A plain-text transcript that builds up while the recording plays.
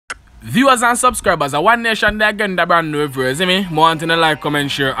Viewers and subscribers, a One Nation they again the brand new viewers, see me? More to like,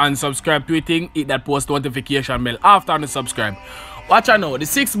 comment, share, and subscribe to it. Hit that post notification bell after you subscribe. Watch out now, the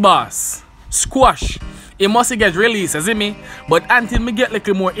 6 Boss Squash. It must get released, see me? But until me get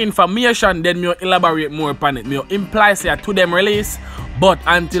little more information, then me elaborate more upon it. Me imply say to them release, but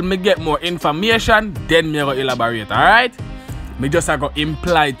until me get more information, then me go elaborate, alright? Me just go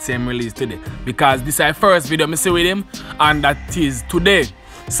imply same release today. Because this is the first video me see with him, and that is today.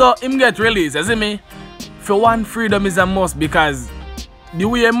 So him get released, you see me? For one, freedom is a must because the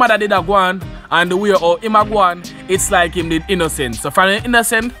way your mother did a go on and the way how him a go on, it's like him did innocent. So from your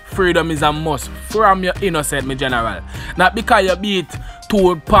innocent, freedom is a must. From your innocent, me general. Not because you beat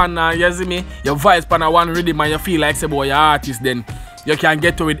two pan and you see me, your voice pan and one rhythm and you feel like say boy you're artist, then you can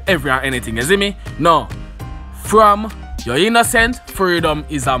get to with every and anything, you see me? No. From your innocent, freedom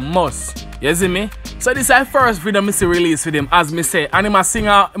is a must. You see me? So this is the first video I see release with him, as me say, and he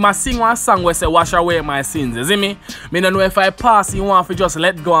sing one song where say wash away my sins. You see me? Me don't know if I pass, you want to just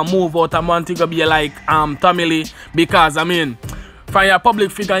let go and move out of Montego Bay like Tommy Lee, because I mean, from your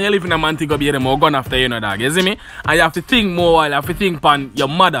public figure and you live in a Montego Bay, them all gone after you know dog. You see me? And you have to think more, you have to think upon your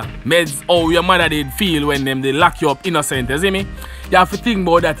mother, meds how your mother did feel when they lock you up innocent. You see me? You have to think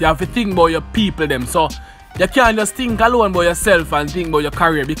about that. You have to think about your people them. So you can't just think alone about yourself and think about your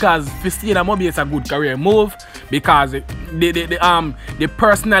career, because if you stay in a movie, it's a good career move, because the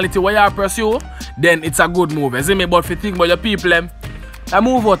personality where you pursue, then it's a good move, you see me? But if you think about your people, them, I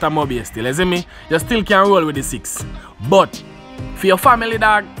move out of movie still, you see me? You still can roll with the 6. But for your family,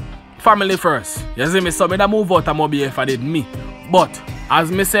 dog, family first, you see me? So me move out of movie if I did me. But as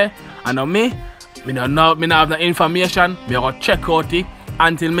me say, I know me don't have the information, me go check out it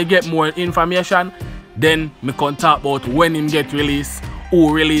until me get more information. Then me can talk about when him get released,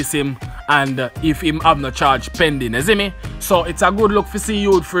 who release him, and if him have no charge pending, you see me? So it's a good look for see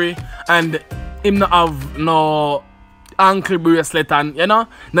youth free, and him not have no ankle bracelet and you know,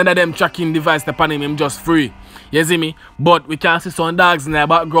 none of them tracking device upon him just free. You see me? But we can see some dogs in the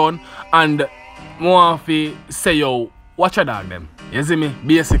background, and more if say yo, watch a dog them. You see me?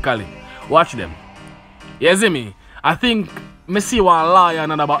 Basically, watch them. You see me? I think me see one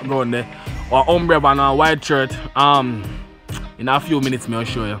lion in the background there. Or umbrella and a white shirt. In a few minutes me will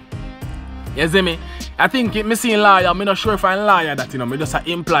show you. You see me? I think me seeing liar, I'm not sure if I'm liar that, you know, me just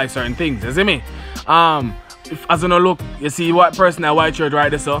imply certain things, you see me? If as you know look, you see what person in a white shirt right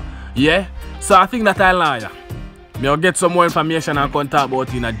there, so yeah. So I think that I liar. We'll get some more information and contact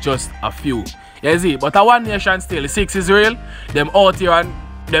about it in just a few. You see? But a One Nation still, the 6 is real, them out here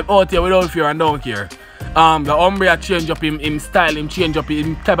without fear and don't care. The Umbria change up him style, him change up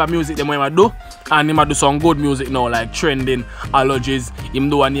him type of music them him do, and him do some good music now like trending, allergies, him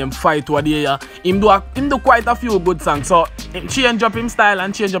do a name fight what the him do quite a few good songs. So him change up him style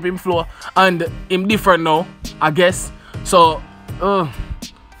and change up him flow, and him different now, I guess. So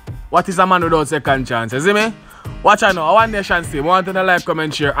what is a man without second chance? You see me? Watch out now, One Nation still. Want to like,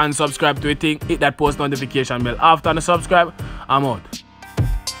 comment, share, and subscribe to it. Hit that post notification bell. After you subscribe, I'm out.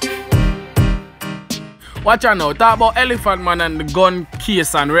 Watch out now, talk about Elephant Man and the gun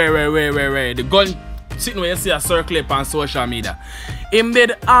case and rare. The gun sitting where you see a circle up on social media. Him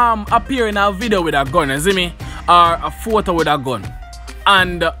did appear in a video with a gun, you see me? Or a photo with a gun.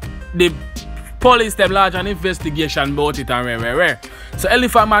 And the police them lodge an investigation about it and rare. So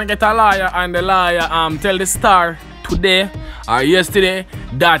Elephant Man get a lawyer, and the lawyer tell the Star today or yesterday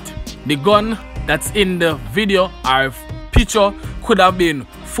that the gun that's in the video or picture could have been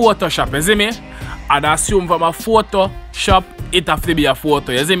Photoshop, you see me? I'd assume from a Photoshop, it have to be a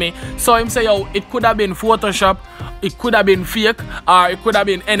photo, you see me? So him say, yo, it could have been Photoshop, it could have been fake, or it could have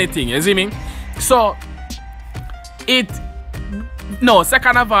been anything, you see me? So,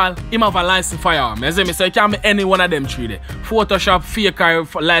 second of all, him have a licensed firearm, you see me? So it can be any one of them three there. Photoshop, fake,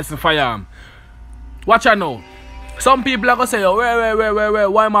 or licensed firearm. Watch out now. Some people are going to say, yo,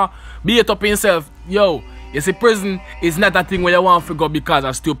 why am I beat up himself? Yo, you see, prison is not a thing where you want to go because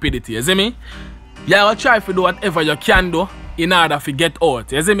of stupidity, you see me? You will try to do whatever you can do in order to get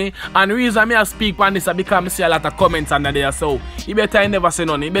out, you see me? And the reason I speak on this is because I see a lot of comments under there, so you better never say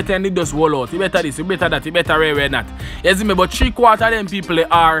none, you better just roll out, you better this, you better that, you better rare that. You see me? But 3/4 of them people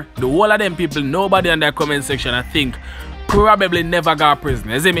are, the whole of them people, nobody in their comment section, I think, probably never go to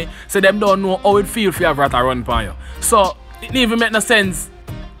prison, you see me? So them don't know how it feels if you have rat run upon you. So, it didn't even make no sense.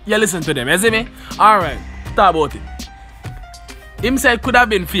 You listen to them, you see me? Alright, talk about it. Him said it could have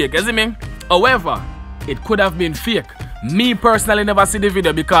been fake, you see me? However, it could have been fake. Me personally never see the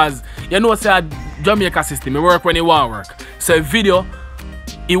video because you know say a Jamaica system, it work when you want work. So video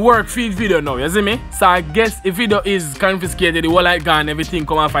it work feed video now, you see me? So I guess if video is confiscated, the whole like gone, everything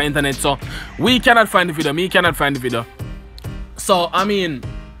come off the internet. So we cannot find the video, me cannot find the video. So I mean,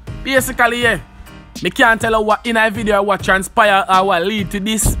 basically yeah, me can't tell you what in a video what transpire or what lead to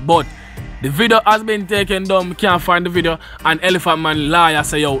this, but the video has been taken down, me can't find the video, and Elephant Man liar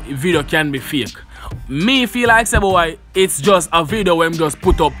say yo, the video can be fake. Me feel like say boy, it's just a video where him just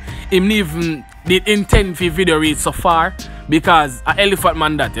put up. Him even did intend for video reach so far because a Elephant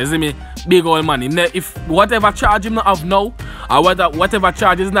Man that, you see me, big old man. If whatever charge him not have now, or whatever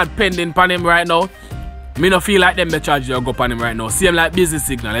charge is not pending upon him right now, me no feel like them the charge you go upon him right now. Same like Busy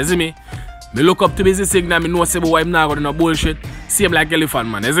Signal, you see me? Me look up to Busy Signal, me know say boy him not gonna do no bullshit. Same like Elephant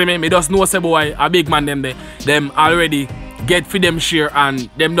Man, you see me? Me just know say boy a big man them already get for them share and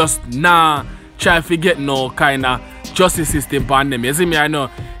them just nah try to get no kind of justice system upon them. You see me? I know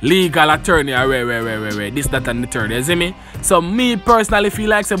legal attorney or where this, that and the third, you see me? So me personally feel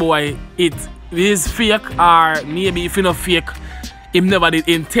like say boy it is fake, or maybe if you not fake, him never did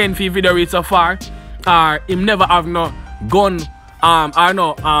intend for video reach so far, or him never have no gun or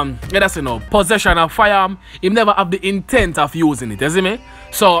no that's you know possession of firearm. Him never have the intent of using it, you see me?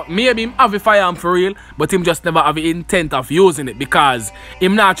 So maybe him have a firearm for real, but him just never have the intent of using it because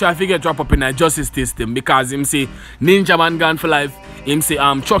him not try to get drop up in a justice system, because him see Ninja Man gone for life, him see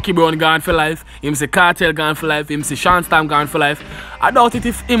Chucky Brown gone for life, him see Cartel gone for life, him see Sean Stam gone for life. I doubt it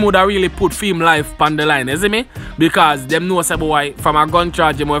if him would have really put film life on the line, you see me? Because them know say boy from a gun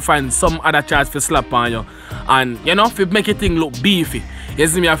charge him will find some other charge for slap on you. And you know, if you make a thing look beefy, you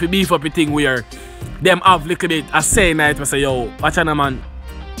see me, if you beef up a thing where them have little bit a say night we say yo, watch out man,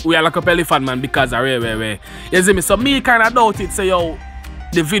 we are like a Elephant Man because of where. You see me? So me kinda doubt it, say yo,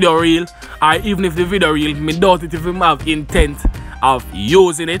 the video real, or even if the video real, me doubt it if him have intent of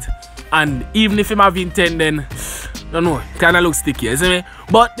using it. And even if him have intent, then I don't know, kinda look sticky, you see me?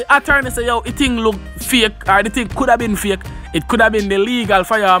 But the attorney say yo, the thing look fake, or the thing could have been fake. It could have been the legal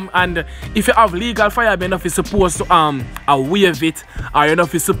firearm, and if you have legal firearm, enough is supposed to waive it, or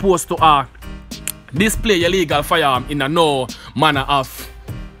enough is supposed to display your legal firearm in a no manner of.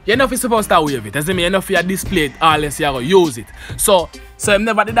 You know if you're supposed to waive it, doesn't mean enough you display it unless you are use it. So he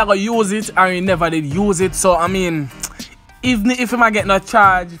never did use it, or he never did use it. So I mean, even if you might get no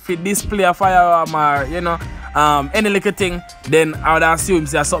charge for display a firearm or you know any little thing, then I would assume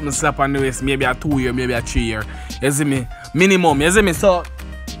say something slap on the waist, maybe a 2 year, maybe a 3 year. You see me? Minimum, you see me? So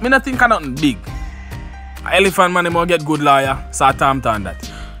me not think of nothing big. Elephant Man will get good lawyer, so I time on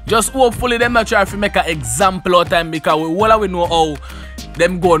that. Just hopefully them not try to make an example all time, because we know how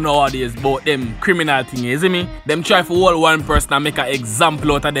them go nowadays about them criminal thing, you see me? Them try for all one person and make an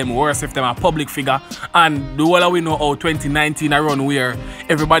example out of them, worse if them a public figure. And the whole we know how 2019 around where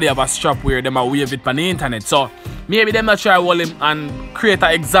everybody have a strap where them a wave it on the internet. So maybe them not try to hold him and create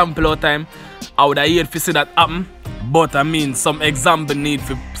an example all time. I would have hate to see that happen, but I mean some example need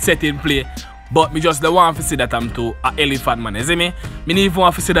to set in play. But me just don't want to see that happen to an Elephant Man, you see me? Me don't even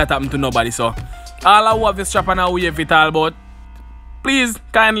want to see that happen to nobody. So all I want is strap and I wave it all, but please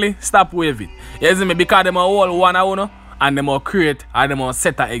kindly stop wave it. You see me? Because them are all one and them will create and them will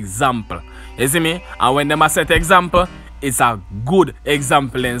set an example. You see me? And when them set example, it's a good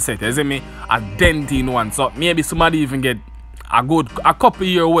example and set. You see me? A denting one. So maybe somebody even get a couple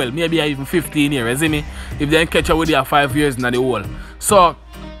year well, maybe even 15 years. You see me? If they catch up with you 5 years in the whole. So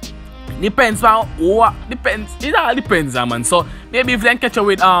depends on what depends. It all depends, man. So maybe if they catch up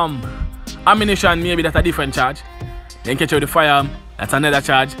with ammunition, maybe that's a different charge. Then catch up with the firearm, that's another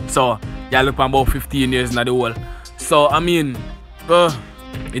charge. So you look about 15 years in the whole. So I mean,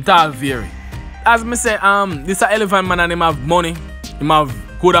 it all vary. As me say, this is Elephant Man and him have money. Him have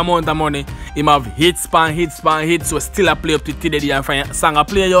good amount of money. Him have hits, so still a play up to today and find a song a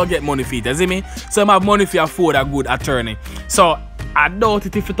play, you get money for it, you see me? So him have money for afford a good attorney. So I doubt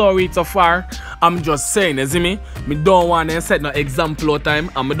it if it all reach so far. I'm just saying, you see me? Me don't want to set no example all time,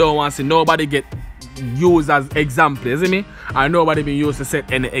 and me don't want to see nobody get used as example, you see me? And nobody been used to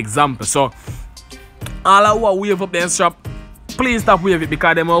set any example. So all I want wave up the strap, please stop wave it,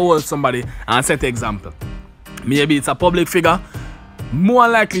 because they will hold somebody and set example. Maybe it's a public figure. More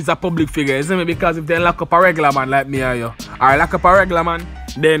likely it's a public figure, you see me? Because if they lock up a regular man like me or you, or lock up a regular man,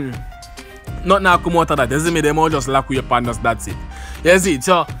 then nothing will come out of that. You see me? They will just lock you up and that's it. You see?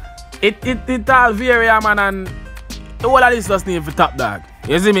 So it all vary, man, and all of this just need for top dog.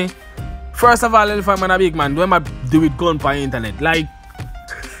 You see me? First of all, Elephant Man a big man, don't ever do it gun for internet. Like,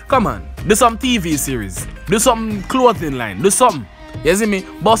 come on, do some TV series, do some clothing line, do something. You see me?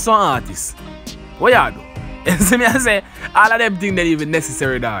 Bust some artists. What you do? You see me? I say, all of them things that even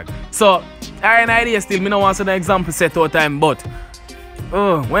necessary, dog. So, I have an idea still, me don't want to see the example set all time, but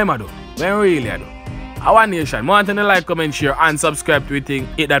Oh, what am I do? When really I do? Our nation, more than like, comment, share, and subscribe to it.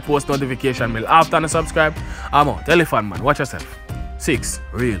 Hit that post notification bell after the subscribe. I'm out. Elephant man, watch yourself. 6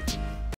 real.